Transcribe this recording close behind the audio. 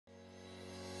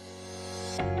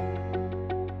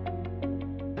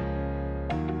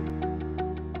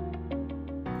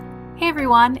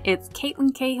everyone, it's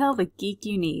Caitlin Cahill, the Geek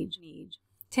you need.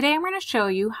 Today I'm going to show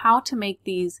you how to make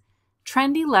these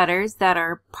trendy letters that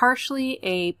are partially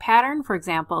a pattern, for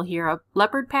example here a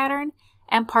leopard pattern,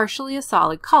 and partially a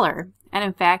solid color. And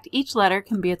in fact, each letter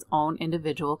can be its own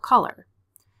individual color.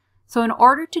 So in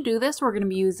order to do this, we're going to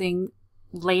be using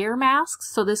layer masks.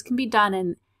 So this can be done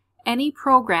in any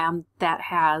program that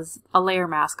has a layer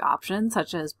mask option,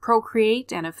 such as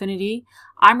Procreate and Affinity.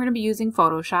 I'm going to be using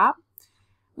Photoshop.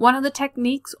 One of the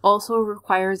techniques also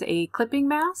requires a clipping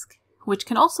mask, which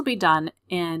can also be done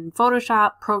in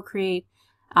Photoshop, Procreate,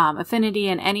 Affinity,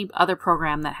 and any other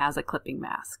program that has a clipping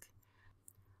mask.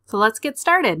 So let's get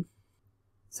started.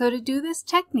 So to do this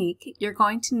technique, you're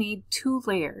going to need two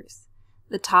layers.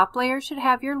 The top layer should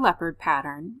have your leopard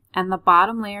pattern, and the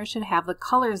bottom layer should have the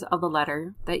colors of the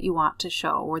letter that you want to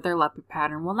show, where their leopard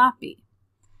pattern will not be.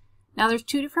 Now there's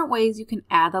two different ways you can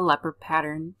add the leopard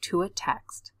pattern to a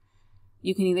text.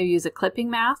 You can either use a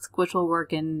clipping mask, which will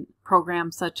work in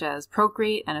programs such as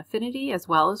Procreate and Affinity as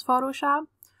well as Photoshop,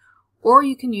 or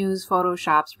you can use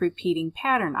Photoshop's repeating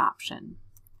pattern option.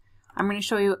 I'm going to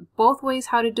show you both ways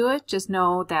how to do it. Just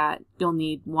know that you'll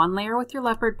need one layer with your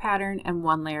leopard pattern and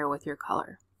one layer with your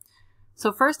color.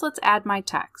 So first let's add my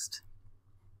text.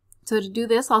 So to do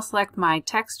this, I'll select my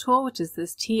text tool, which is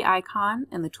this T icon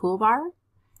in the toolbar,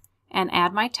 and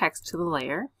add my text to the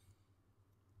layer.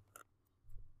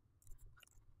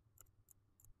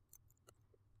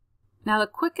 Now the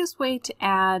quickest way to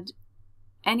add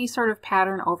any sort of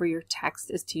pattern over your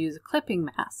text is to use a clipping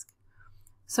mask.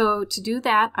 So to do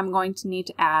that, I'm going to need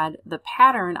to add the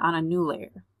pattern on a new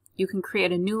layer. You can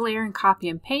create a new layer and copy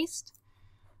and paste.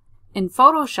 In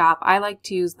Photoshop, I like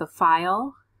to use the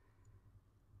File,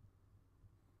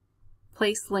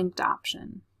 Place Linked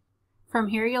option. From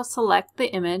here, you'll select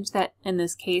the image that, in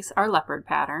this case, our leopard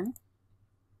pattern.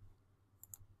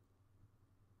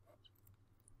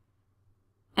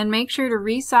 And make sure to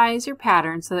resize your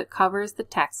pattern so that it covers the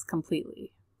text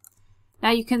completely.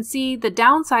 Now you can see the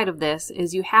downside of this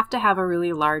is you have to have a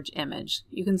really large image.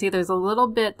 You can see there's a little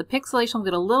bit, the pixelation will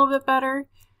get a little bit better,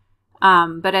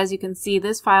 but as you can see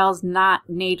this file is not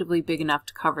natively big enough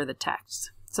to cover the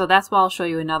text. So that's why I'll show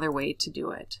you another way to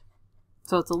do it.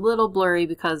 So it's a little blurry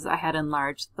because I had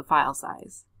enlarged the file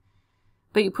size.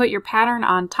 But you put your pattern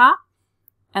on top,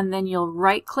 and then you'll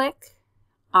right click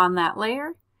on that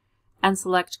layer and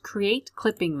select Create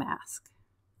Clipping Mask.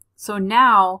 So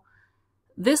now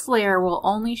this layer will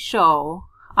only show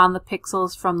on the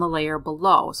pixels from the layer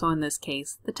below, so in this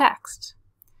case the text.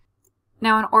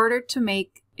 Now in order to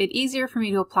make it easier for me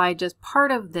to apply just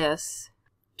part of this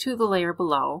to the layer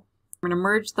below, I'm going to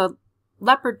merge the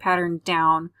leopard pattern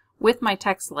down with my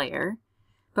text layer,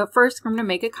 but first I'm going to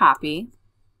make a copy,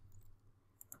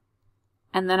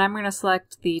 and then I'm going to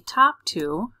select the top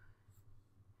two.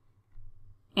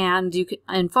 And you can,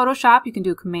 in Photoshop, you can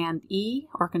do Command E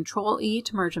or Control E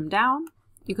to merge them down.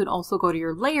 You could also go to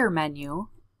your layer menu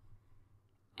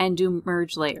and do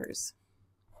merge layers.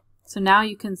 So now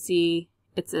you can see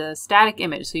it's a static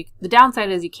image. So the downside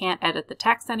is you can't edit the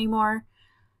text anymore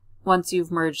once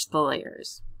you've merged the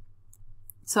layers.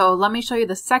 So let me show you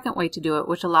the second way to do it,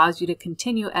 which allows you to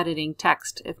continue editing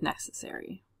text if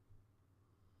necessary.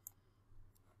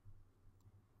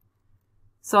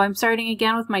 So I'm starting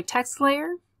again with my text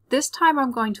layer. This time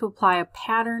I'm going to apply a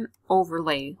pattern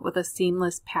overlay with a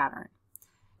seamless pattern.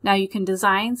 Now you can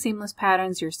design seamless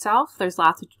patterns yourself. There's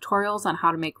lots of tutorials on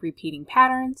how to make repeating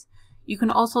patterns. You can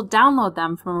also download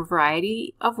them from a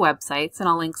variety of websites, and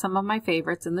I'll link some of my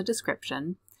favorites in the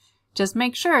description. Just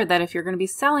make sure that if you're going to be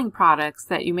selling products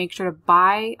that you make sure to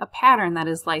buy a pattern that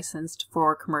is licensed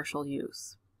for commercial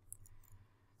use.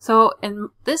 So in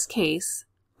this case,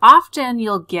 often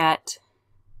you'll get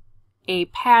a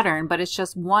pattern, but it's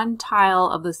just one tile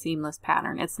of the seamless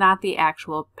pattern. It's not the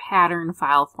actual pattern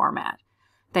file format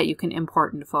that you can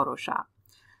import into Photoshop.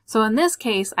 So in this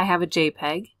case, I have a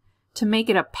JPEG. To make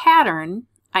it a pattern,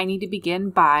 I need to begin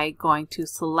by going to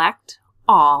Select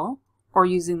All, or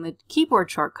using the keyboard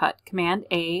shortcut Command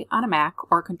A on a Mac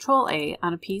or Control A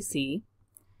on a PC,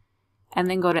 and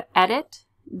then go to Edit,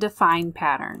 Define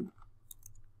Pattern.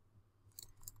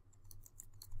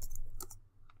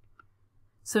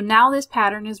 So now this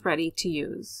pattern is ready to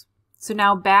use. So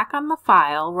now back on the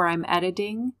file where I'm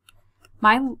editing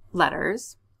my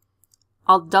letters,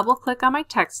 I'll double click on my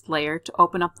text layer to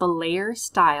open up the Layer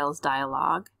Styles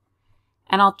dialog,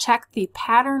 and I'll check the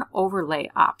Pattern Overlay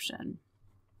option.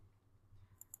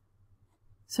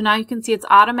 So now you can see it's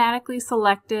automatically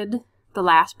selected the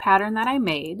last pattern that I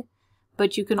made,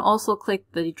 but you can also click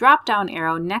the drop-down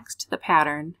arrow next to the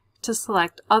pattern to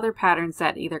select other patterns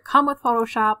that either come with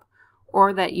Photoshop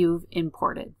or that you've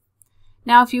imported.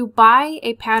 Now, if you buy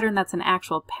a pattern that's an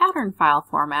actual pattern file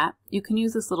format, you can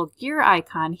use this little gear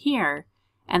icon here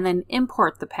and then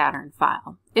import the pattern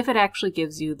file if it actually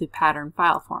gives you the pattern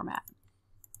file format.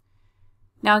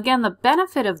 Now again, the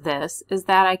benefit of this is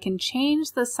that I can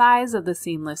change the size of the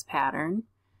seamless pattern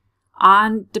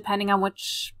depending on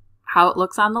how it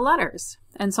looks on the letters.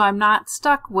 And so I'm not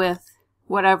stuck with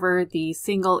whatever the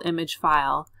single image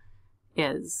file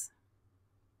is.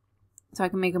 So I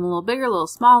can make them a little bigger, a little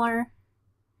smaller,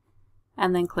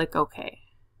 and then click OK.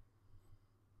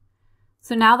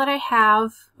 So now that I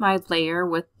have my layer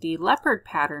with the leopard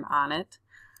pattern on it,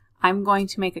 I'm going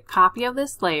to make a copy of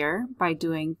this layer by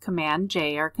doing Command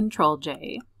J or Control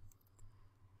J.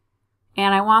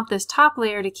 And I want this top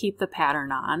layer to keep the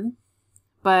pattern on,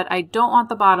 but I don't want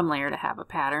the bottom layer to have a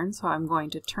pattern, so I'm going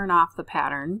to turn off the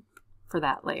pattern for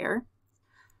that layer.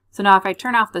 So now if I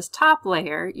turn off this top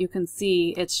layer, you can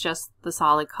see it's just the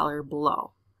solid color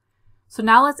below. So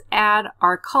now let's add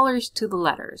our colors to the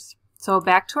letters. So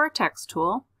back to our text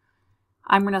tool,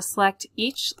 I'm going to select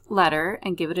each letter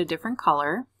and give it a different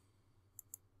color.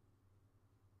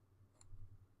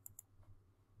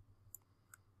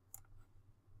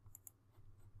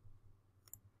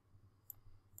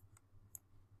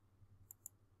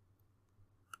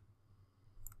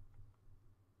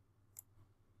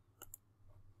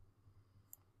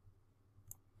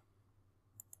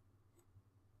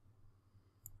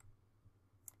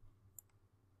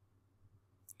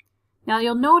 Now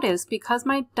you'll notice because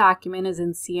my document is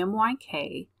in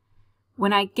CMYK,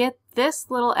 when I get this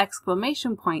little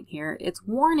exclamation point here, it's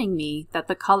warning me that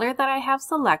the color that I have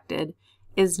selected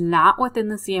is not within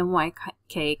the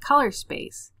CMYK color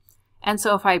space. And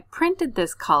so if I printed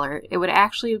this color, it would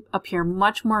actually appear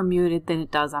much more muted than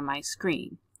it does on my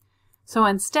screen. So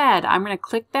instead, I'm going to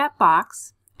click that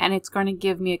box and it's going to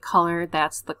give me a color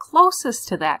that's the closest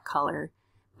to that color,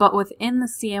 but within the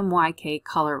CMYK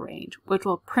color range, which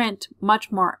will print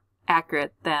much more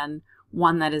accurate than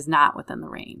one that is not within the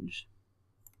range.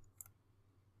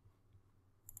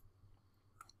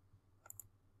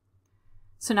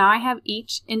 So now I have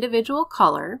each individual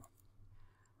color.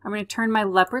 I'm going to turn my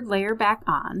leopard layer back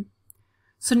on.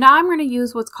 So now I'm going to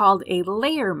use what's called a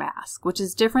layer mask, which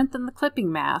is different than the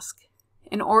clipping mask,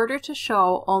 in order to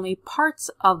show only parts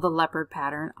of the leopard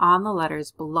pattern on the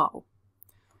letters below.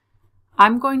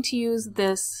 I'm going to use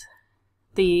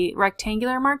the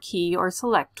rectangular marquee or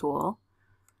select tool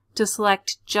to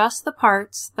select just the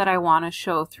parts that I want to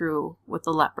show through with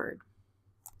the leopard.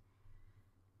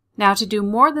 Now to do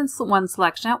more than one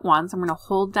selection at once, I'm going to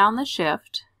hold down the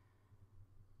shift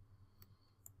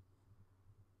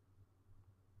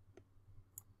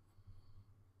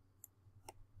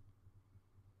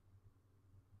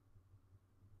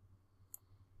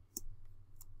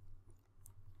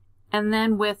and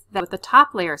then with the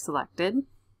top layer selected,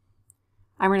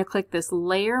 I'm going to click this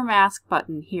layer mask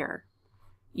button here.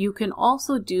 You can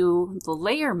also do the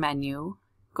layer menu,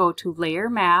 go to layer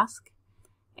mask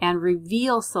and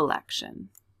reveal selection.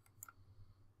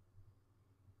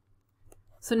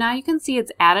 So now you can see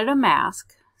it's added a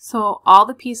mask. So all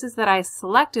the pieces that I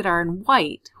selected are in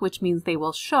white, which means they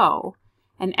will show,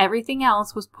 and everything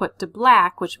else was put to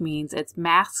black, which means it's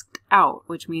masked out,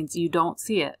 which means you don't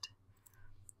see it.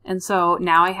 And so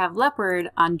now I have leopard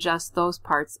on just those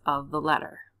parts of the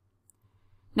letter.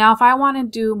 Now if I want to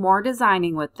do more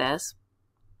designing with this,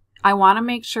 I want to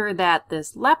make sure that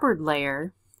this leopard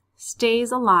layer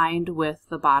stays aligned with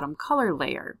the bottom color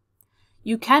layer.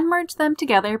 You can merge them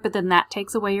together, but then that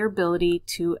takes away your ability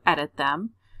to edit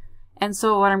them. And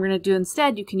so what I'm going to do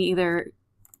instead, you can either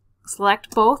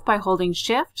select both by holding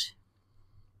Shift,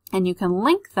 and you can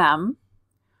link them,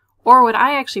 or what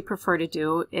I actually prefer to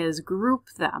do is group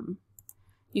them.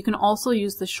 You can also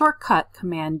use the shortcut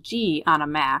Command G on a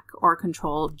Mac or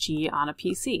Control G on a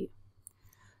PC.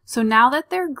 So now that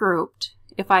they're grouped,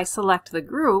 if I select the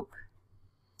group,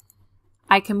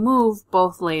 I can move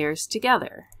both layers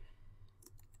together.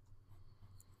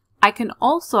 I can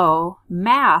also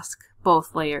mask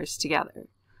both layers together.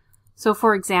 So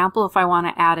for example, if I want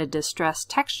to add a distressed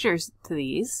textures to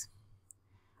these,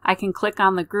 I can click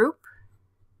on the group,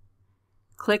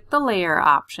 click the layer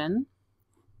option,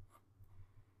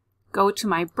 go to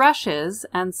my brushes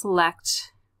and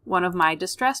select one of my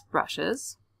distressed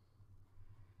brushes.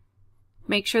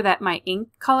 Make sure that my ink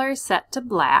color is set to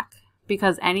black,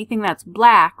 because anything that's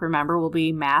black, remember, will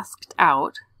be masked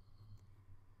out.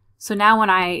 So now when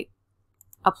I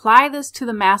apply this to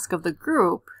the mask of the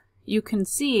group, you can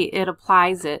see it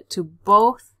applies it to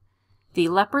both the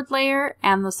leopard layer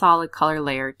and the solid color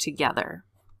layer together.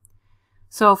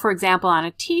 So for example, on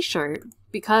a t-shirt,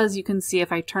 because you can see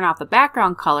if I turn off the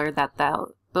background color that the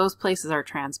those places are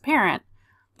transparent,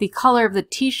 the color of the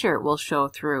t-shirt will show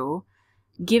through,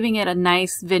 giving it a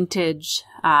nice vintage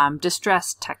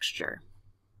distressed texture.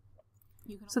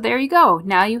 So there you go.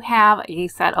 Now you have a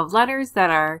set of letters that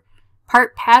are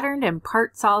part patterned and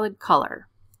part solid color.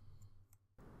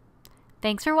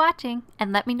 Thanks for watching,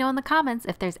 and let me know in the comments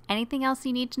if there's anything else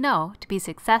you need to know to be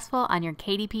successful on your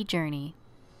KDP journey.